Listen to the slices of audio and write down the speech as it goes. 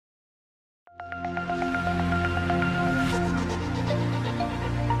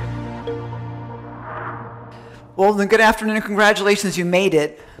Well, then good afternoon and congratulations, you made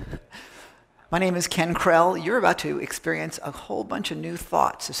it. My name is Ken Krell. You're about to experience a whole bunch of new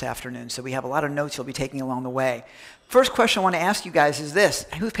thoughts this afternoon, so we have a lot of notes you'll be taking along the way. First question I want to ask you guys is this.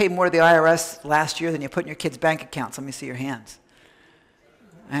 Who paid more to the IRS last year than you put in your kids' bank accounts? Let me see your hands.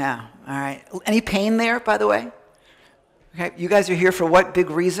 Yeah, all right. Any pain there, by the way? Okay, you guys are here for what big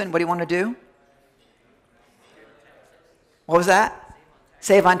reason? What do you want to do? What was that?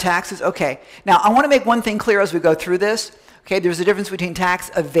 Save on taxes? Okay. Now, I want to make one thing clear as we go through this. Okay, there's a difference between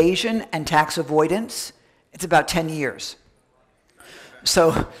tax evasion and tax avoidance. It's about 10 years.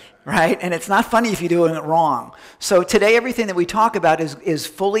 So, right? And it's not funny if you're doing it wrong. So today, everything that we talk about is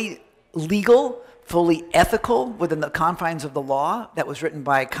fully legal, fully ethical within the confines of the law that was written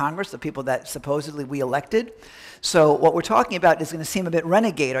by Congress, the people that supposedly we elected. So what we're talking about is going to seem a bit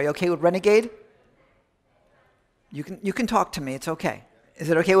renegade. Are you okay with renegade? You can talk to me. It's okay. Is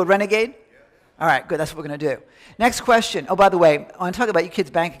it okay with renegade? All right, good. That's what we're going to do. Next question. Oh, by the way, I want to talk about your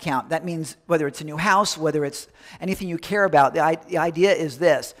kid's bank account. That means whether it's a new house, whether it's anything you care about, the idea is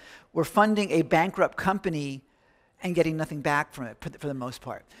this. We're funding a bankrupt company and getting nothing back from it for the most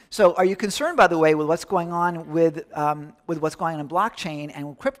part. So are you concerned, by the way, with what's going on with what's going on in blockchain and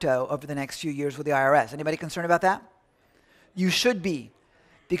with crypto over the next few years with the IRS? Anybody concerned about that? You should be,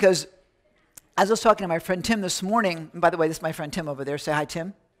 because as I was talking to my friend Tim this morning, and by the way, this is my friend Tim over there. Say hi,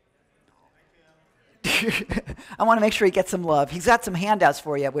 Tim. I want to make sure he gets some love. He's got some handouts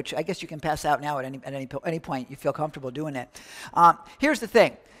for you, which I guess you can pass out now at any point you feel comfortable doing it. Here's the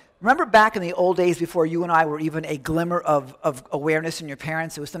thing. Remember back in the old days before you and I were even a glimmer of awareness in your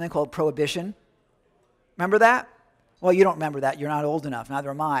parents, there was something called prohibition? Remember that? Well, you don't remember that. You're not old enough. Neither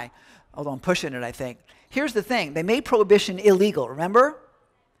am I, although I'm pushing it, I think. Here's the thing. They made prohibition illegal, remember?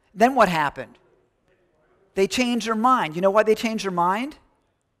 Then what happened? They changed their mind. You know why they changed their mind?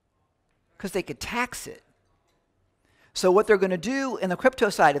 Because they could tax it. So what they're going to do in the crypto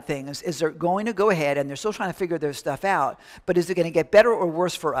side of things is they're going to go ahead, and they're still trying to figure their stuff out, but is it going to get better or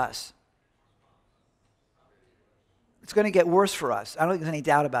worse for us? It's going to get worse for us. I don't think there's any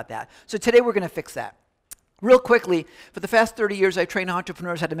doubt about that. So today we're going to fix that. Real quickly, for the past 30 years, I trained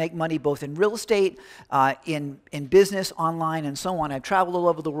entrepreneurs how to make money both in real estate, in business, online, and so on. I've traveled all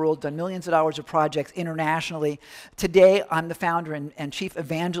over the world, done millions of dollars of projects internationally. Today, I'm the founder and chief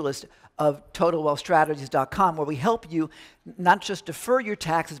evangelist of TotalWealthStrategies.com, where we help you not just defer your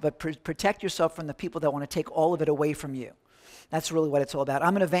taxes, but protect yourself from the people that want to take all of it away from you. That's really what it's all about.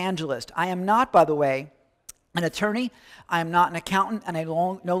 I'm an evangelist. I am not, by the way, an attorney. I am not an accountant, and I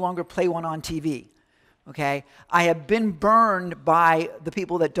no longer play one on TV. Okay, I have been burned by the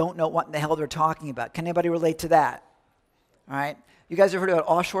people that don't know what in the hell they're talking about. Can anybody relate to that? All right. You guys have heard about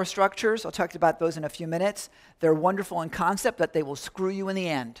offshore structures? I'll talk about those in a few minutes. They're wonderful in concept, but they will screw you in the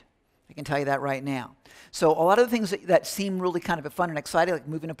end. I can tell you that right now. So a lot of the things that seem really kind of fun and exciting, like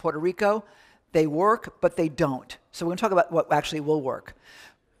moving to Puerto Rico, they work, but they don't. So we're going to talk about what actually will work.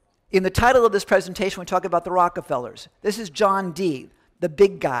 In the title of this presentation, we talk about the Rockefellers. This is John D., the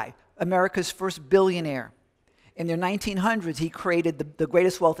big guy, America's first billionaire. In the 1900s, he created the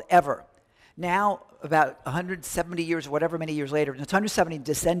greatest wealth ever. Now, about 170 years, or whatever many years later, 170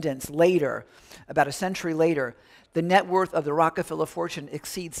 descendants later, about a century later, the net worth of the Rockefeller fortune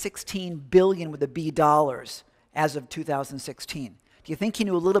exceeds $16 billion with a B dollars as of 2016. Do you think he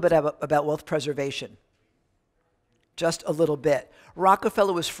knew a little bit about wealth preservation? Just a little bit.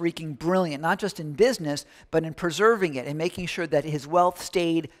 Rockefeller was freaking brilliant, not just in business, but in preserving it and making sure that his wealth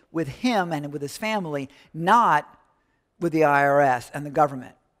stayed with him and with his family, not with the IRS and the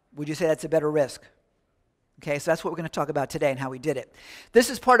government. Would you say that's a better risk? Okay, so that's what we're going to talk about today and how we did it. This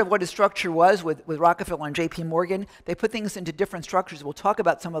is part of what his structure was with Rockefeller and JP Morgan. They put things into different structures. We'll talk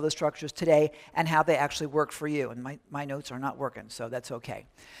about some of those structures today and how they actually work for you. And my notes are not working, so that's okay.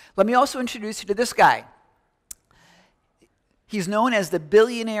 Let me also introduce you to this guy. He's known as the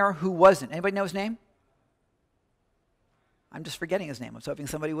billionaire who wasn't. Anybody know his name? I'm just forgetting his name. I was hoping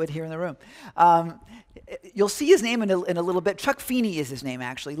somebody would here in the room. You'll see his name in a little bit. Chuck Feeney is his name,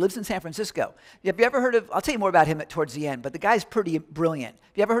 actually. He lives in San Francisco. Have you ever heard of, I'll tell you more about him towards the end, but the guy's pretty brilliant.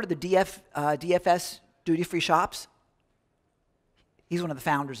 Have you ever heard of the DFS, duty-free shops? He's one of the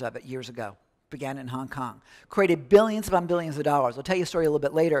founders of it years ago. Began in Hong Kong. Created billions upon billions of dollars. I'll tell you a story a little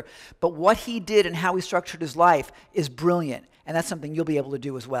bit later. But what he did and how he structured his life is brilliant. And that's something you'll be able to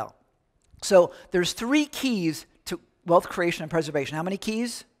do as well. So there's 3 keys to wealth creation and preservation. How many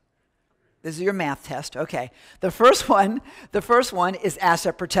keys? This is your math test. Okay. The first one is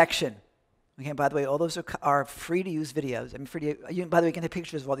asset protection. Okay, by the way, all those are free to use videos. I mean, by the way, you can take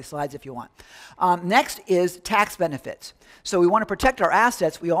pictures of all these slides if you want. Next is tax benefits. So we want to protect our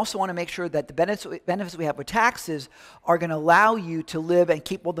assets. We also want to make sure that the benefits we have with taxes are going to allow you to live and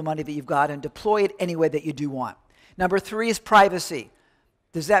keep all the money that you've got and deploy it any way that you do want. Number 3 is privacy.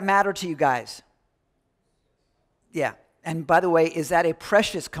 Does that matter to you guys? Yeah. And by the way, is that a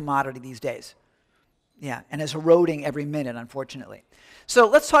precious commodity these days? Yeah, and is eroding every minute, unfortunately. So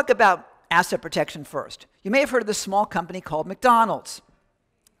let's talk about asset protection first. You may have heard of this small company called McDonald's.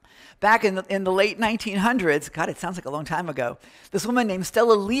 Back in the late 1900s, God, it sounds like a long time ago, this woman named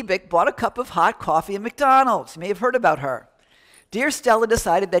Stella Liebig bought a cup of hot coffee at McDonald's. You may have heard about her. Dear Stella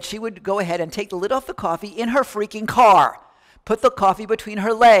decided that she would go ahead and take the lid off the coffee in her freaking car, put the coffee between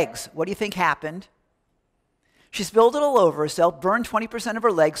her legs. What do you think happened? She spilled it all over herself, burned 20% of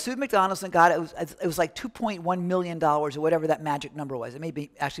her legs, sued McDonald's, and got it was like $2.1 million or whatever that magic number was. It may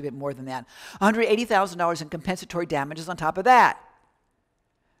be actually a bit more than that. $180,000 in compensatory damages on top of that.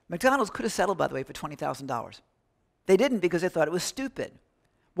 McDonald's could have settled, by the way, for $20,000. They didn't because they thought it was stupid.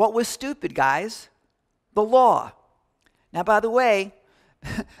 What was stupid, guys? The law. Now, by the way,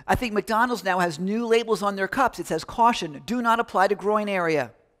 I think McDonald's now has new labels on their cups. It says, caution, do not apply to groin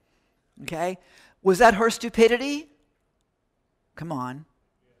area. Okay? Was that her stupidity? Come on.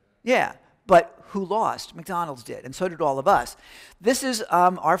 Yeah, but who lost? McDonald's did, and so did all of us. This is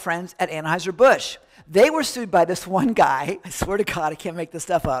our friends at Anheuser-Busch. They were sued by this one guy, I swear to God, I can't make this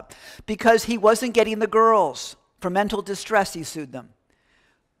stuff up, because he wasn't getting the girls. For mental distress, he sued them.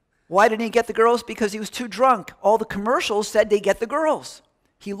 Why didn't he get the girls? Because he was too drunk. All the commercials said they get the girls.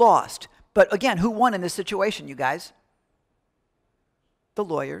 He lost. But again, who won in this situation, you guys? The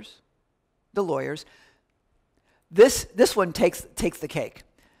lawyers. The lawyers. This one takes the cake.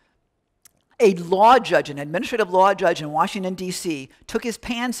 A law judge, an administrative law judge in Washington, D.C., took his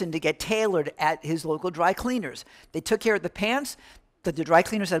pants in to get tailored at his local dry cleaners. They took care of the pants. The dry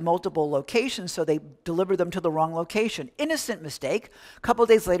cleaners had multiple locations, so they delivered them to the wrong location. Innocent mistake. A couple of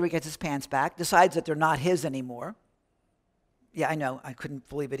days later, he gets his pants back, decides that they're not his anymore. Yeah, I know. I couldn't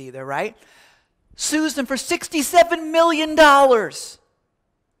believe it either, right? Sues them for $67 million.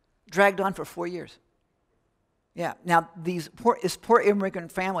 Dragged on for 4 years. Yeah. Now, this poor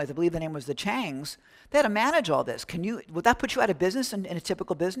immigrant families, I believe the name was the Changs, they had to manage all this. Would that put you out of business in a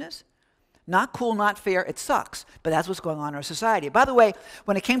typical business? Not cool, not fair, it sucks. But that's what's going on in our society. By the way,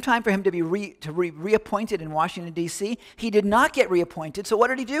 when it came time for him to be reappointed in Washington, D.C., he did not get reappointed. So what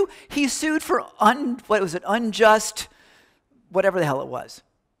did he do? He sued for unjust, whatever the hell it was.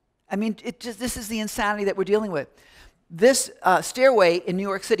 I mean, this is the insanity that we're dealing with. This stairway in New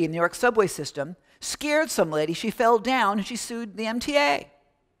York City, in the New York subway system, scared some lady. She fell down and she sued the MTA.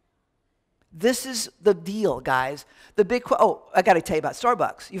 This is the deal, guys. I got to tell you about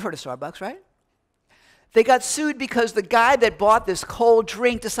Starbucks. You've heard of Starbucks, right? They got sued because the guy that bought this cold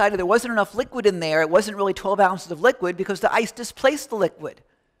drink decided there wasn't enough liquid in there. It wasn't really 12 ounces of liquid because the ice displaced the liquid.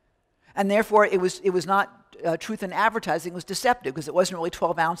 And therefore, it was not truth in advertising. It was deceptive because it wasn't really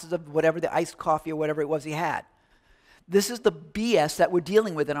 12 ounces of whatever the iced coffee or whatever it was he had. This is the BS that we're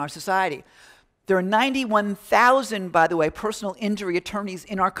dealing with in our society. There are 91,000, by the way, personal injury attorneys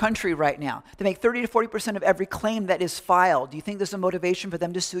in our country right now. They make 30 to 40% of every claim that is filed. Do you think there's a motivation for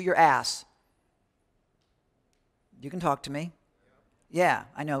them to sue your ass? You can talk to me. Yeah,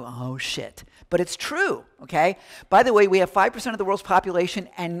 I know. Oh, shit. But it's true, okay? By the way, we have 5% of the world's population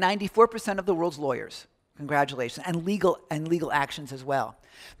and 94% of the world's lawyers. Congratulations. And legal actions as well.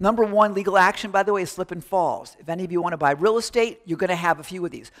 Number one legal action, by the way, is slip and falls. If any of you want to buy real estate, you're going to have a few of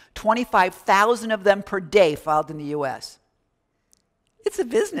these. 25,000 of them per day filed in the U.S. It's a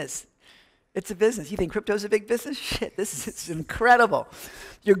business. It's a business. You think crypto's a big business? Shit, it's incredible.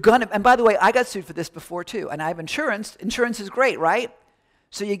 And by the way, I got sued for this before too, and I have insurance. Insurance is great, right?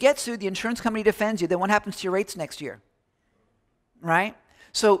 So you get sued, the insurance company defends you, then what happens to your rates next year? Right?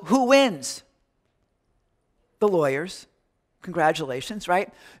 So who wins? The lawyers. Congratulations, right?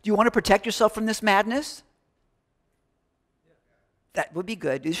 Do you want to protect yourself from this madness? That would be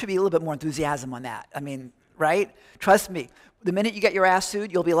good. There should be a little bit more enthusiasm on that. I mean, right? Trust me, the minute you get your ass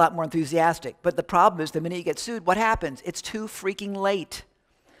sued, you'll be a lot more enthusiastic. But the problem is, the minute you get sued, what happens? It's too freaking late.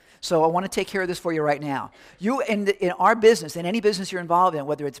 So I want to take care of this for you right now. You, in our business, in any business you're involved in,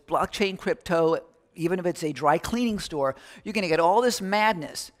 whether it's blockchain, crypto, even if it's a dry cleaning store, you're going to get all this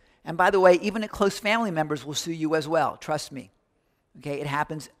madness. And by the way, even close family members will sue you as well. Trust me. Okay, it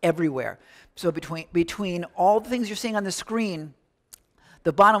happens everywhere. So between all the things you're seeing on the screen,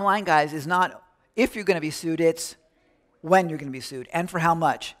 the bottom line, guys, is not if you're going to be sued, it's when you're going to be sued, and for how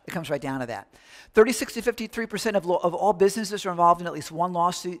much. It comes right down to that. 36 to 53% of all businesses are involved in at least one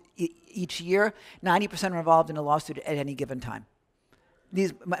lawsuit each year. 90% are involved in a lawsuit at any given time.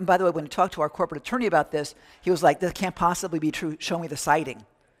 And by the way, when I talked to our corporate attorney about this, he was like, "This can't possibly be true. Show me the citing."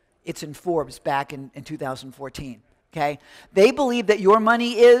 It's in Forbes back in 2014. Okay? They believe that your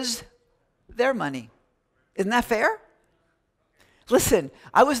money is their money. Isn't that fair? Listen,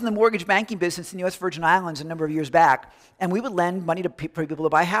 I was in the mortgage banking business in the U.S. Virgin Islands a number of years back, and we would lend money to people to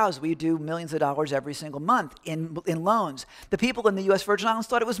buy houses. We would do millions of dollars every single month in loans. The people in the U.S. Virgin Islands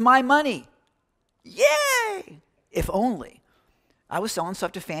thought it was my money. Yay! If only. I was selling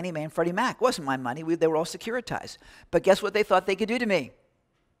stuff to Fannie Mae and Freddie Mac. It wasn't my money. They were all securitized. But guess what they thought they could do to me?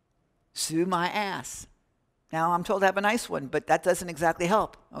 Sue my ass. Now, I'm told I have a nice one, but that doesn't exactly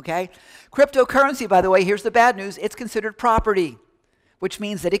help, okay? Cryptocurrency, by the way, here's the bad news. It's considered property, which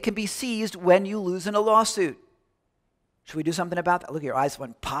means that it can be seized when you lose in a lawsuit. Should we do something about that? Look, your eyes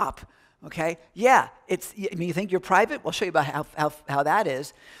went pop, okay? Yeah, you think you're private? We'll show you about how that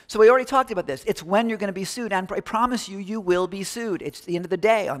is. So we already talked about this. It's when you're going to be sued, and I promise you, you will be sued. It's the end of the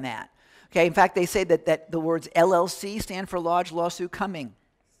day on that, okay? In fact, they say that the words LLC stand for large lawsuit coming,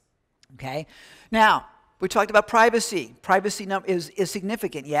 okay? Now, we talked about privacy. Privacy is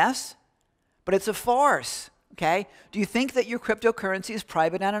significant, yes? But it's a farce, okay? Do you think that your cryptocurrency is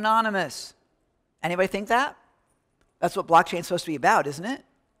private and anonymous? Anybody think that? That's what blockchain is supposed to be about, isn't it?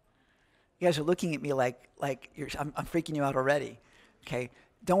 You guys are looking at me like I'm freaking you out already, okay?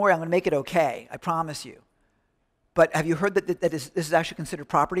 Don't worry, I'm going to make it okay. I promise you. But have you heard that this is actually considered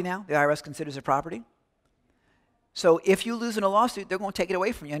property now? The IRS considers it property? So if you lose in a lawsuit, they're going to take it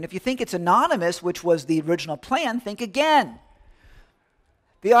away from you. And if you think it's anonymous, which was the original plan, think again.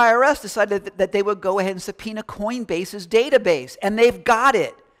 The IRS decided that they would go ahead and subpoena Coinbase's database, and they've got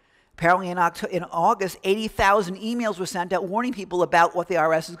it. Apparently in August, 80,000 emails were sent out warning people about what the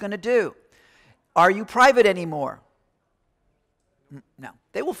IRS is going to do. Are you private anymore? No.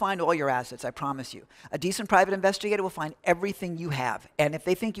 They will find all your assets, I promise you. A decent private investigator will find everything you have. And if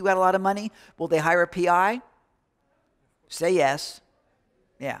they think you got a lot of money, will they hire a PI? Say yes.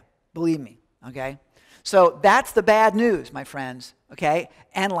 Yeah, believe me, okay? So that's the bad news, my friends, okay?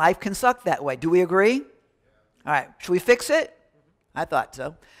 And life can suck that way. Do we agree? All right, should we fix it? I thought so.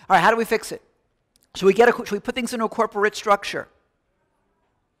 All right, how do we fix it? Should we put things into a corporate structure?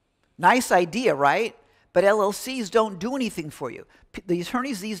 Nice idea, right? But LLCs don't do anything for you. The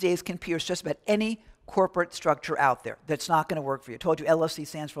attorneys these days can pierce just about any corporate structure out there. That's not going to work for you. I told you LLC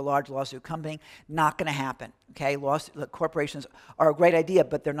stands for large lawsuit company. Not going to happen. Okay, corporations are a great idea,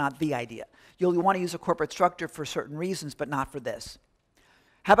 but they're not the idea. You'll want to use a corporate structure for certain reasons, but not for this.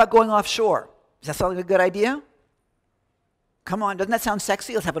 How about going offshore? Does that sound like a good idea? Come on, doesn't that sound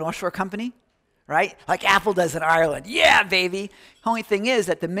sexy? Let's have an offshore company, right? Like Apple does in Ireland. Yeah, baby. The only thing is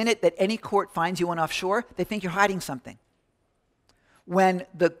that the minute that any court finds you on offshore, they think you're hiding something. When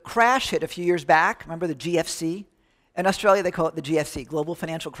the crash hit a few years back, remember the GFC? In Australia, they call it the GFC, Global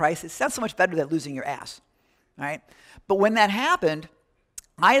Financial Crisis. It sounds so much better than losing your ass, right? But when that happened,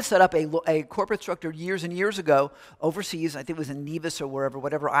 I had set up a corporate structure years and years ago overseas. I think it was in Nevis or wherever,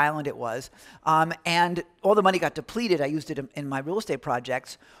 whatever island it was. And all the money got depleted. I used it in my real estate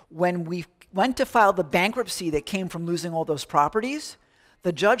projects. When we went to file the bankruptcy that came from losing all those properties,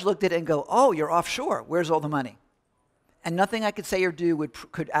 the judge looked at it and go, "Oh, you're offshore. Where's all the money?" And nothing I could say or do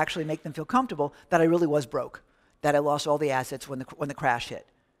could actually make them feel comfortable that I really was broke, that I lost all the assets when the crash hit.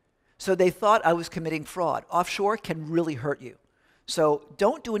 So they thought I was committing fraud. Offshore can really hurt you. So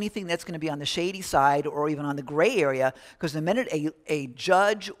don't do anything that's going to be on the shady side or even on the gray area, because the minute a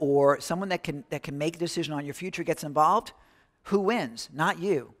judge or someone that can make a decision on your future gets involved, who wins? Not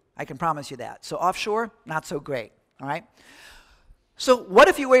you. I can promise you that. So offshore, not so great, all right? So what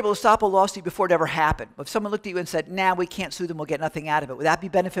if you were able to stop a lawsuit before it ever happened? If someone looked at you and said, "Nah, we can't sue them, we'll get nothing out of it," would that be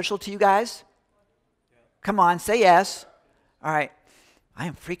beneficial to you guys? Yeah. Come on, say yes. All right. I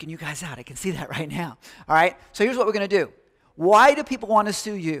am freaking you guys out. I can see that right now. All right. So here's what we're going to do. Why do people want to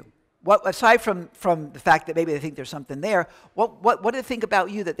sue you? What, aside from the fact that maybe they think there's something there, what do they think about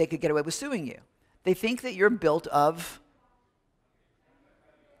you that they could get away with suing you? They think that you're built of,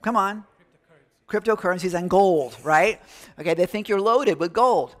 come on, cryptocurrencies and gold, right? Okay, they think you're loaded with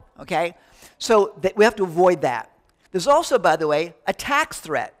gold, okay? So we have to avoid that. There's also, by the way, a tax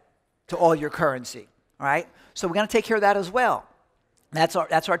threat to all your currency, all right? So we're going to take care of that as well. That's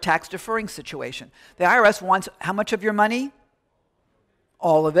our tax deferring situation. The IRS wants how much of your money?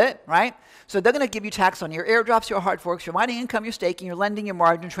 All of it, right? So they're going to give you tax on your airdrops, your hard forks, your mining income, your staking, your lending, your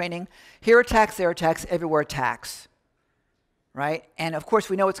margin trading. Here a tax, there a tax, everywhere a tax. Right? And of course,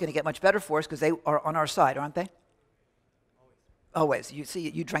 we know it's going to get much better for us because they are on our side, aren't they? Always. You see,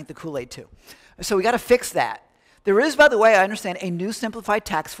 you drank the Kool-Aid too. So we got to fix that. There is, by the way, I understand, a new simplified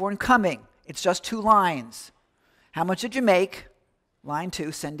tax form coming. It's just 2 lines. How much did you make? Line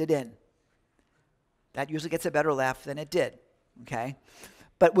 2, send it in. That usually gets a better laugh than it did, okay?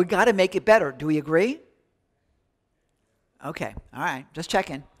 But we got to make it better. Do we agree? Okay, all right, just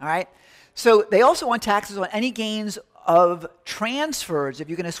checking, all right? So they also want taxes on any gains of transfers. If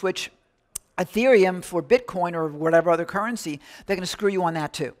you're going to switch Ethereum for Bitcoin or whatever other currency, they're going to screw you on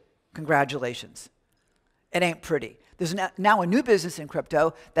that too. Congratulations. It ain't pretty. There's now a new business in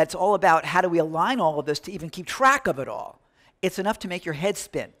crypto that's all about how do we align all of this to even keep track of it all. It's enough to make your head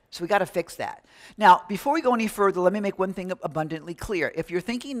spin. So we got to fix that. Now, before we go any further, let me make one thing abundantly clear. If you're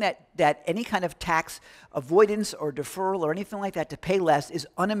thinking that any kind of tax avoidance or deferral or anything like that to pay less is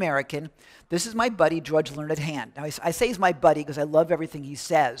un-American, this is my buddy, Judge Learned Hand. Now, I say he's my buddy because I love everything he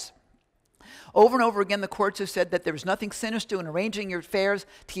says. Over and over again, the courts have said that there's nothing sinister in arranging your affairs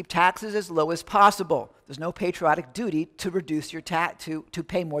to keep taxes as low as possible. There's no patriotic duty to reduce your tax to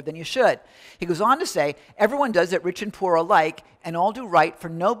pay more than you should. He goes on to say, everyone does it, rich and poor alike, and all do right, for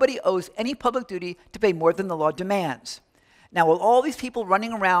nobody owes any public duty to pay more than the law demands. Now, with all these people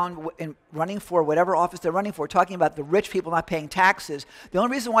running around and running for whatever office they're running for, talking about the rich people not paying taxes, the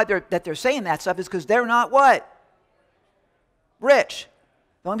only reason why they're saying that stuff is because they're not what? Rich.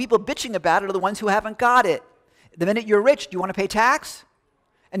 The only people bitching about it are the ones who haven't got it. The minute you're rich, do you want to pay tax?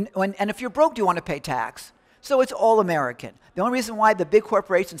 And if you're broke, do you want to pay tax? So it's all American. The only reason why the big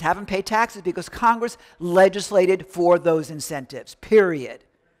corporations haven't paid taxes is because Congress legislated for those incentives, period.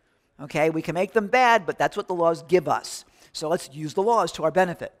 Okay, we can make them bad, but that's what the laws give us. So let's use the laws to our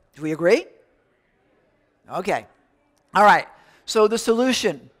benefit. Do we agree? Okay. All right. So the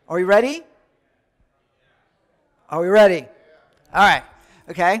solution. Are we ready? Are we ready? All right.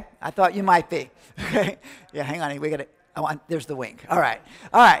 Okay, I thought you might be. Okay, yeah, hang on, we got to. There's the wink. All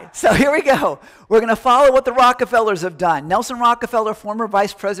right, so here we go. We're going to follow what the Rockefellers have done. Nelson Rockefeller, former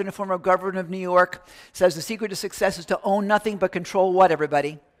vice president, former governor of New York, says the secret to success is to own nothing but control what,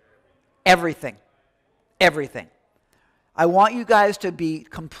 everybody? Everything. Everything. I want you guys to be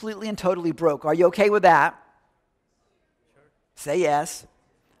completely and totally broke. Are you okay with that? Sure. Say yes.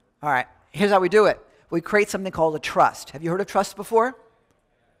 All right, here's how we do it. We create something called a trust. Have you heard of trust before?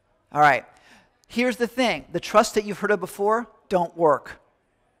 All right, here's the thing. The trusts that you've heard of before don't work.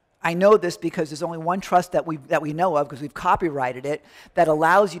 I know this because there's only one trust that we know of, because we've copyrighted it, that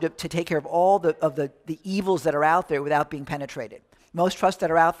allows you to take care of all the evils that are out there without being penetrated. Most trusts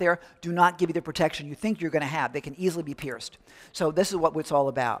that are out there do not give you the protection you think you're going to have. They can easily be pierced. So this is what it's all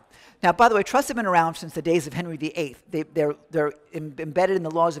about. Now, by the way, trusts have been around since the days of Henry VIII. They're embedded in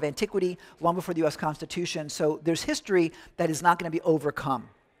the laws of antiquity long before the U.S. Constitution. So there's history that is not going to be overcome.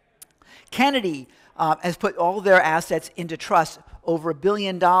 Kennedy has put all their assets into trust, over $1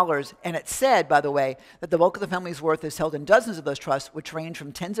 billion, and it's said, by the way, that the bulk of the family's worth is held in dozens of those trusts, which range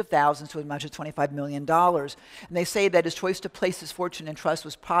from tens of thousands to as much as $25 million. And they say that his choice to place his fortune in trust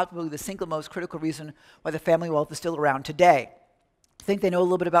was probably the single most critical reason why the family wealth is still around today. Think they know a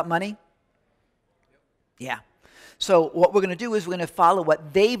little bit about money? Yeah. So what we're going to do is we're going to follow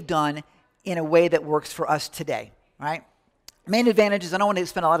what they've done in a way that works for us today, right? Main advantage is I don't want to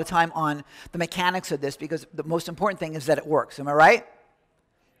spend a lot of time on the mechanics of this, because the most important thing is that it works. Am I right?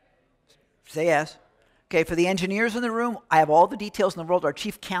 Say yes. Okay, for the engineers in the room, I have all the details in the world. Our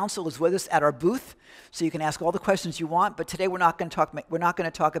chief counsel is with us at our booth, so you can ask all the questions you want. But today we're not going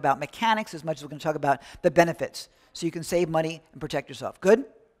to talk about mechanics as much as we're going to talk about the benefits, so you can save money and protect yourself. Good?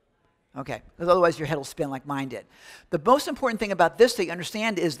 Okay, because otherwise your head will spin like mine did. The most important thing about this that you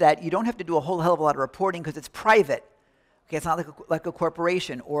understand is that you don't have to do a whole hell of a lot of reporting, because it's private. Okay, it's not like a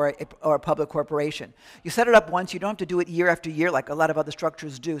corporation or a public corporation. You set it up once. You don't have to do it year after year like a lot of other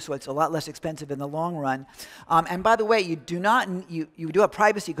structures do, so it's a lot less expensive in the long run. And by the way, you do have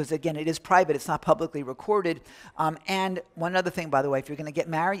privacy, because, again, it is private. It's not publicly recorded. And one other thing, by the way, if you're going to get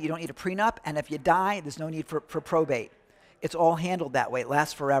married, you don't need a prenup. And if you die, there's no need for probate. It's all handled that way. It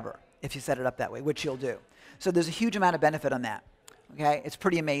lasts forever if you set it up that way, which you'll do. So there's a huge amount of benefit on that. Okay, it's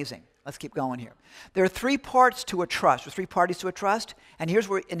pretty amazing. Let's keep going here. There are 3 parts to a trust, or 3 parties to a trust, and here's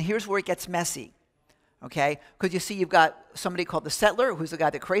where it gets messy. Okay, because you see, you've got somebody called the settlor, who's the guy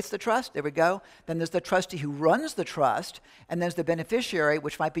that creates the trust. There we go. Then there's the trustee who runs the trust, and there's the beneficiary,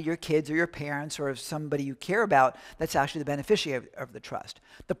 which might be your kids or your parents or somebody you care about. That's actually the beneficiary of the trust.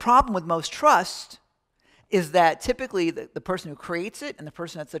 The problem with most trusts is that typically the person who creates it and the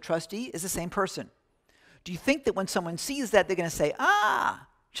person that's the trustee is the same person. Do you think that when someone sees that, they're going to say,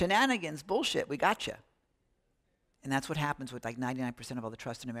 shenanigans, bullshit, we got you? And that's what happens with like 99% of all the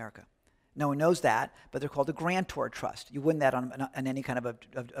trusts in America. No one knows that, but they're called a grantor trust. You win that on any kind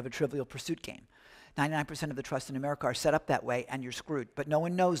of a trivial pursuit game. 99% of the trusts in America are set up that way, and you're screwed. But no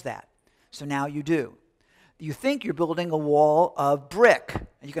one knows that. So now you do. You think you're building a wall of brick,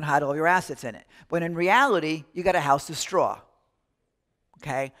 and you can hide all your assets in it. But in reality, you got a house of straw.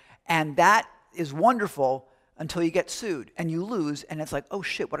 Okay? And that is wonderful until you get sued, and you lose, and it's like, oh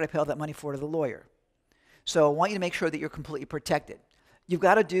shit, what did I pay all that money for to the lawyer? So I want you to make sure that you're completely protected. You've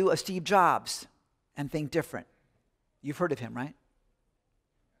got to do a Steve Jobs and think different. You've heard of him, right?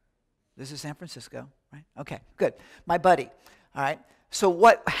 This is San Francisco, right? Okay, good. My buddy, all right? So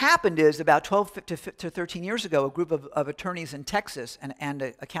what happened is about 12 to 13 years ago, a group of attorneys in Texas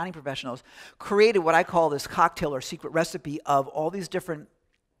and accounting professionals created what I call this cocktail or secret recipe of all these different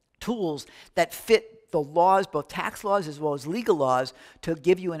tools that fit the laws, both tax laws as well as legal laws, to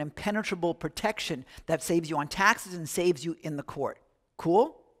give you an impenetrable protection that saves you on taxes and saves you in the court.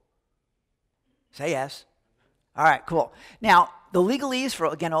 Cool? Say yes. All right, cool. Now, the legalese, for,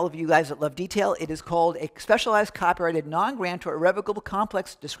 again, all of you guys that love detail, it is called a specialized, copyrighted, non-grantor, irrevocable,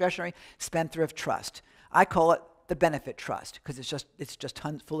 complex, discretionary spendthrift trust. I call it the benefit trust because it's just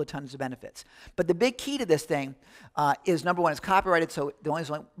full of tons of benefits. But the big key to this thing is, number one, it's copyrighted, so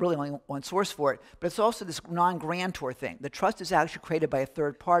there's really only one source for it, but it's also this non-grantor thing. The trust is actually created by a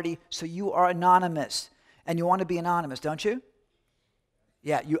third party, so you are anonymous, and you want to be anonymous, don't you?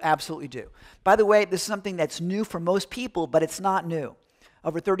 Yeah, you absolutely do. By the way, this is something that's new for most people, but it's not new.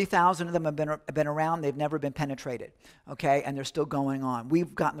 Over 30,000 of them have been around. They've never been penetrated, okay? And they're still going on.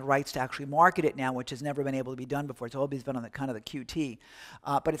 We've gotten the rights to actually market it now, which has never been able to be done before. It's always been on the kind of the QT.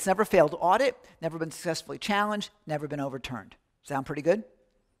 But it's never failed audit, never been successfully challenged, never been overturned. Sound pretty good?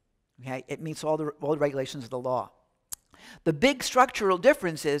 Okay, it meets all the regulations of the law. The big structural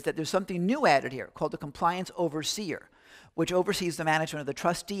difference is that there's something new added here called the compliance overseer, which oversees the management of the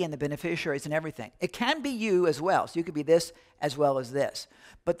trustee and the beneficiaries and everything. It can be you as well, so you could be this as well as this.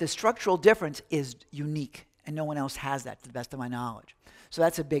 But the structural difference is unique, and no one else has that to the best of my knowledge. So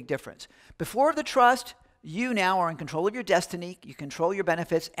that's a big difference. Before the trust, you now are in control of your destiny, you control your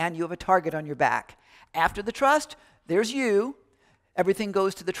benefits, and you have a target on your back. After the trust, there's you. Everything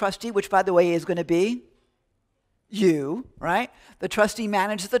goes to the trustee, which, by the way, is going to be you, right? The trustee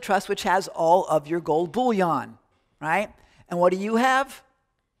manages the trust, which has all of your gold bullion, right? And what do you have?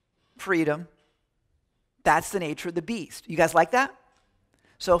 Freedom. That's the nature of the beast. You guys like that?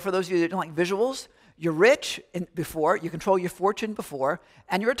 So for those of you that don't like visuals, you're rich before, you control your fortune before,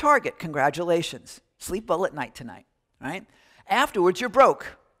 and you're a target. Congratulations. Sleep well at night tonight, right? Afterwards, you're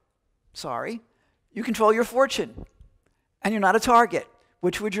broke. Sorry. You control your fortune, and you're not a target.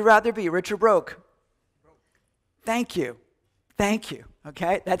 Which would you rather be, rich or broke? Thank you. Thank you.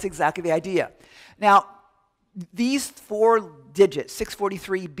 Okay? That's exactly the idea. Now, these 4 digits,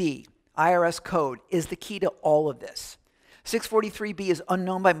 643B, IRS code, is the key to all of this. 643B is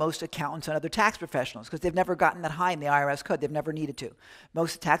unknown by most accountants and other tax professionals because they've never gotten that high in the IRS code. They've never needed to.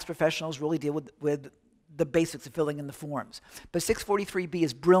 Most tax professionals really deal with the basics of filling in the forms. But 643B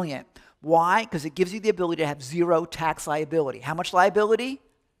is brilliant. Why? Because it gives you the ability to have 0 tax liability. How much liability?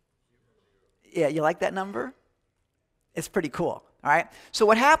 Yeah, you like that number? It's pretty cool, all right? So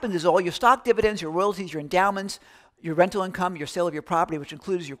what happens is all your stock dividends, your royalties, your endowments, your rental income, your sale of your property, which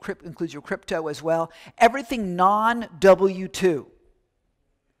includes your crypto as well, everything non-W-2,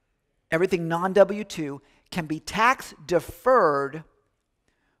 everything non-W-2 can be tax deferred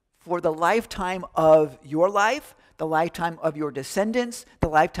for the lifetime of your life, the lifetime of your descendants, the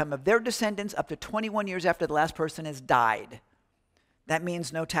lifetime of their descendants, up to 21 years after the last person has died. That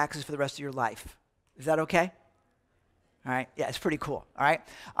means no taxes for the rest of your life. Is that okay? All right, yeah, it's pretty cool, all right?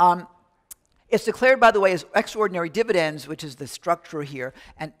 It's declared, by the way, as extraordinary dividends, which is the structure here,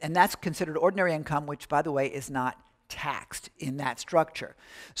 and that's considered ordinary income, which, by the way, is not taxed in that structure.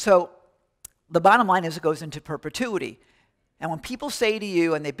 So the bottom line is it goes into perpetuity. And when people say to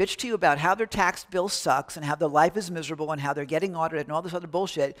you and they bitch to you about how their tax bill sucks and how their life is miserable and how they're getting audited and all this other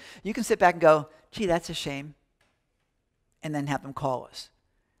bullshit, you can sit back and go, gee, that's a shame, and then have them call us.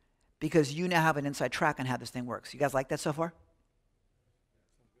 Because you now have an inside track on how this thing works. You guys like that so far?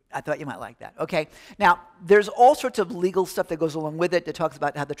 I thought you might like that. Okay. Now, there's all sorts of legal stuff that goes along with it that talks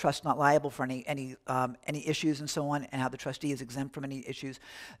about how the trust's not liable for any issues and so on, and how the trustee is exempt from any issues.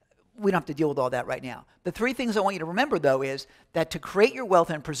 We don't have to deal with all that right now. The 3 things I want you to remember, though, is that to create your wealth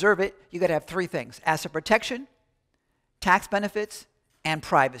and preserve it, you got to have 3 things: asset protection, tax benefits, and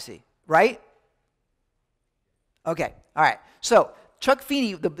privacy. Right? Okay. All right. So Chuck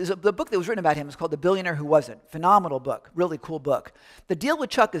Feeney, the book that was written about him is called The Billionaire Who Wasn't. Phenomenal book, really cool book. The deal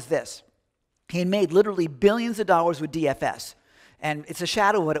with Chuck is this. He had made literally billions of dollars with DFS. And it's a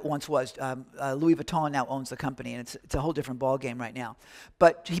shadow of what it once was. Louis Vuitton now owns the company, and it's a whole different ballgame right now.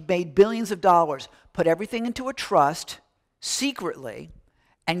 But he made billions of dollars, put everything into a trust secretly,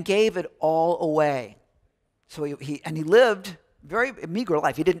 and gave it all away. So he lived very meager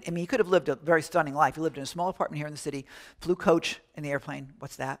life. He didn't. I mean, he could have lived a very stunning life. He lived in a small apartment here in the city, flew coach in the airplane.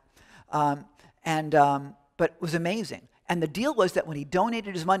 What's that? But it was amazing. And the deal was that when he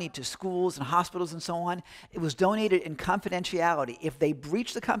donated his money to schools and hospitals and so on, it was donated in confidentiality. If they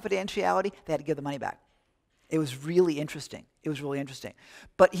breached the confidentiality, they had to give the money back. It was really interesting. It was really interesting.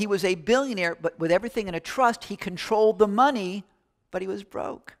 But he was a billionaire, but with everything in a trust, he controlled the money, but he was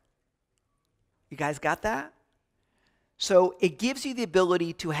broke. You guys got that? So it gives you the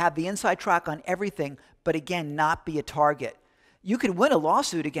ability to have the inside track on everything, but again, not be a target. You could win a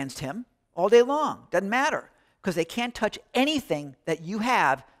lawsuit against him all day long. Doesn't matter, because they can't touch anything that you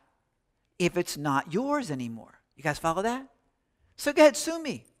have if it's not yours anymore. You guys follow that? So go ahead, sue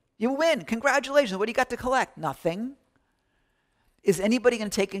me. You win. Congratulations. What do you got to collect? Nothing. Is anybody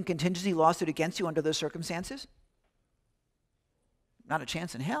going to take a contingency lawsuit against you under those circumstances? Not a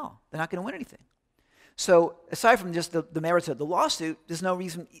chance in hell. They're not going to win anything. So aside from just the merits of the lawsuit, there's no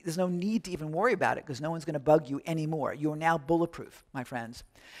need to even worry about it, because no one's going to bug you anymore. You are now bulletproof, my friends.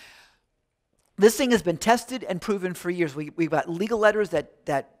 This thing has been tested and proven for years. We've got legal letters that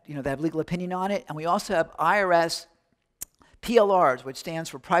have legal opinion on it, and we also have IRS PLRs, which stands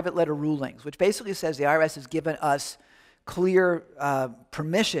for private letter rulings, which basically says the IRS has given us clear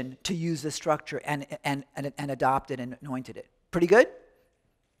permission to use this structure and adopted and anointed it. Pretty good?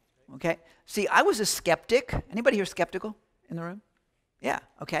 Okay. See, I was a skeptic. Anybody here skeptical in the room? Yeah,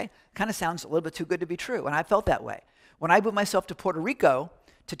 okay. Kind of sounds a little bit too good to be true, and I felt that way. When I moved myself to Puerto Rico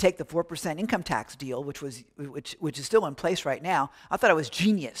to take the 4% income tax deal, which is still in place right now, I thought I was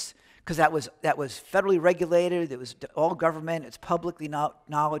genius, because that was federally regulated, it was all government, it's publicly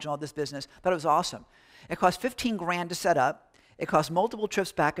knowledge and all this business. I thought it was awesome. It cost 15 grand to set up. It cost multiple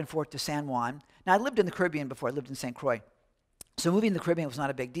trips back and forth to San Juan. Now, I lived in the Caribbean before. I lived in St. Croix. So moving to the Caribbean was not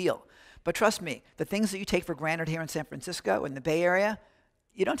a big deal. But trust me, the things that you take for granted here in San Francisco, in the Bay Area,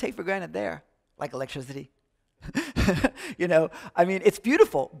 you don't take for granted there, like electricity. I mean, it's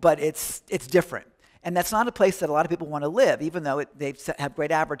beautiful, but it's different. And that's not a place that a lot of people want to live, even though they have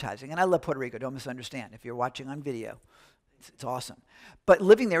great advertising. And I love Puerto Rico, don't misunderstand. If you're watching on video, it's awesome. But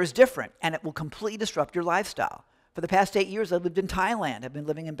living there is different, and it will completely disrupt your lifestyle. For the past 8 years, I've lived in Thailand. I've been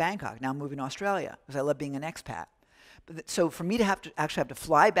living in Bangkok. Now I'm moving to Australia, because I love being an expat. So for me to actually have to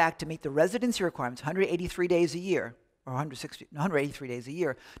fly back to meet the residency requirements, 183 days a year, or 183 days a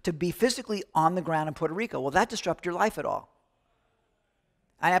year, to be physically on the ground in Puerto Rico, will that disrupt your life at all?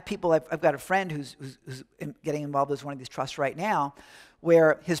 I have people, I've got a friend who's getting involved with one of these trusts right now,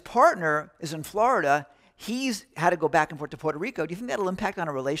 where his partner is in Florida. He's had to go back and forth to Puerto Rico. Do you think that'll impact on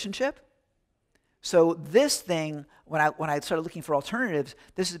a relationship? So this thing, when I started looking for alternatives,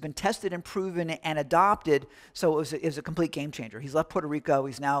 this has been tested and proven and adopted, so it was a complete game changer. He's left Puerto Rico.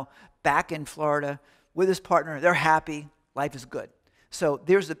 He's now back in Florida with his partner. They're happy. Life is good. So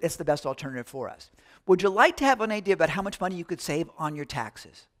it's the best alternative for us. Would you like to have an idea about how much money you could save on your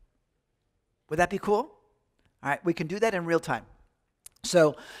taxes? Would that be cool? All right, we can do that in real time.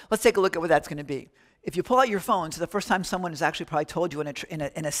 So let's take a look at what that's going to be. If you pull out your phones, the first time someone has actually probably told you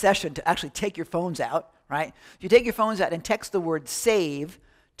in a session to actually take your phones out, right? If you take your phones out and text the word SAVE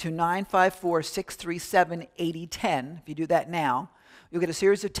to 954-637-8010, if you do that now, you'll get a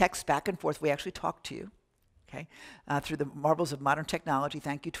series of texts back and forth. We actually talk to you, okay, through the marvels of modern technology.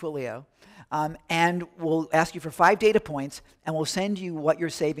 Thank you, Twilio. And we'll ask you for 5 data points, and we'll send you what your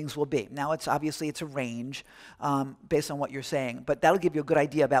savings will be. Now, it's a range based on what you're saying, but that'll give you a good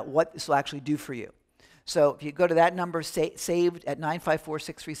idea about what this will actually do for you. So if you go to that number, saved at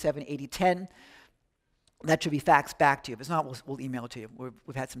 954-637-8010, that should be faxed back to you. If it's not, we'll email it to you.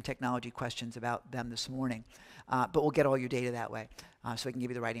 We've had some technology questions about them this morning, but we'll get all your data that way, so we can give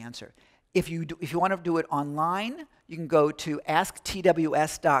you the right answer. If you want to do it online, you can go to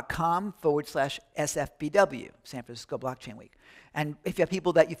asktws.com/SFBW, San Francisco Blockchain Week. And if you have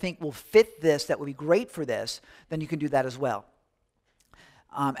people that you think will fit this, that would be great for this, then you can do that as well.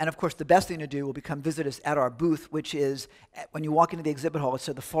 And of course, the best thing to do will be come visit us at our booth, which is when you walk into the exhibit hall. It's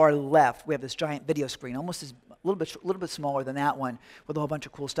to the far left. We have this giant video screen, a little bit smaller than that one, with a whole bunch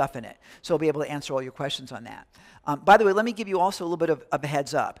of cool stuff in it. So we'll be able to answer all your questions on that. By the way, let me give you also a little bit of a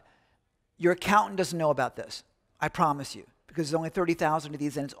heads up. Your accountant doesn't know about this, I promise you, because there's only 30,000 of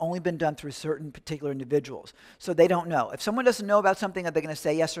these, and it's only been done through certain particular individuals. So they don't know. If someone doesn't know about something, are they going to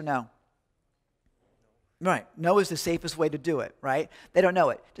say yes or no? Right. No is the safest way to do it, right? They don't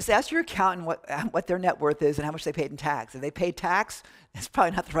know it. Just ask your accountant what their net worth is and how much they paid in tax. If they paid tax, it's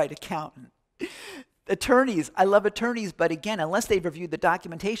probably not the right accountant. Attorneys, I love attorneys, but again, unless they've reviewed the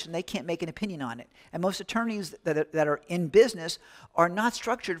documentation, they can't make an opinion on it. And most attorneys that are in business are not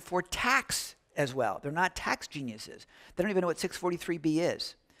structured for tax as well. They're not tax geniuses. They don't even know what 643B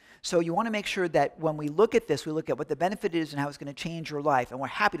is. So you want to make sure that when we look at this, we look at what the benefit is and how it's going to change your life. And we're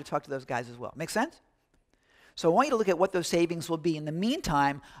happy to talk to those guys as well. Make sense? So I want you to look at what those savings will be. In the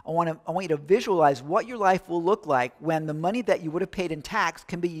meantime, I want you to visualize what your life will look like when the money that you would have paid in tax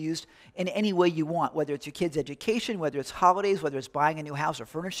can be used in any way you want, whether it's your kids' education, whether it's holidays, whether it's buying a new house or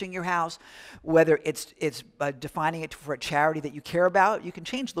furnishing your house, whether it's defining it for a charity that you care about. You can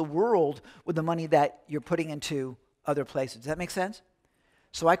change the world with the money that you're putting into other places. Does that make sense?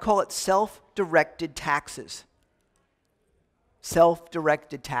 So I call it self-directed taxes.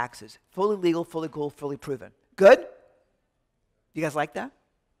 Self-directed taxes. Fully legal, fully cool, fully proven. Good? You guys like that?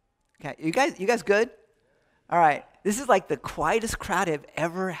 Okay. You guys good? All right. This is like the quietest crowd I've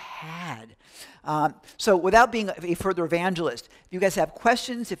ever had. So without being a further evangelist, if you guys have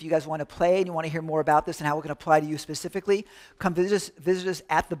questions, if you guys want to play and you want to hear more about this and how it can apply to you specifically, come visit us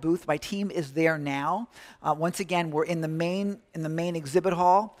at the booth. My team is there now. Once again, we're in the main exhibit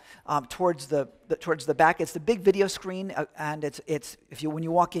hall towards the back. It's the big video screen, and when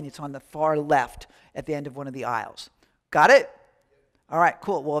you walk in, it's on the far left at the end of one of the aisles. Got it? All right,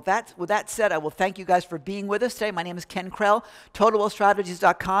 cool. Well, with that said, I will thank you guys for being with us today. My name is Ken Krell,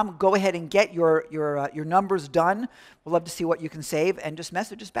 TotalWealthStrategies.com. Go ahead and get your numbers done. We'd love to see what you can save, and just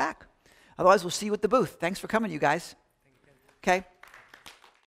message us back. Otherwise, we'll see you at the booth. Thanks for coming, you guys. Okay.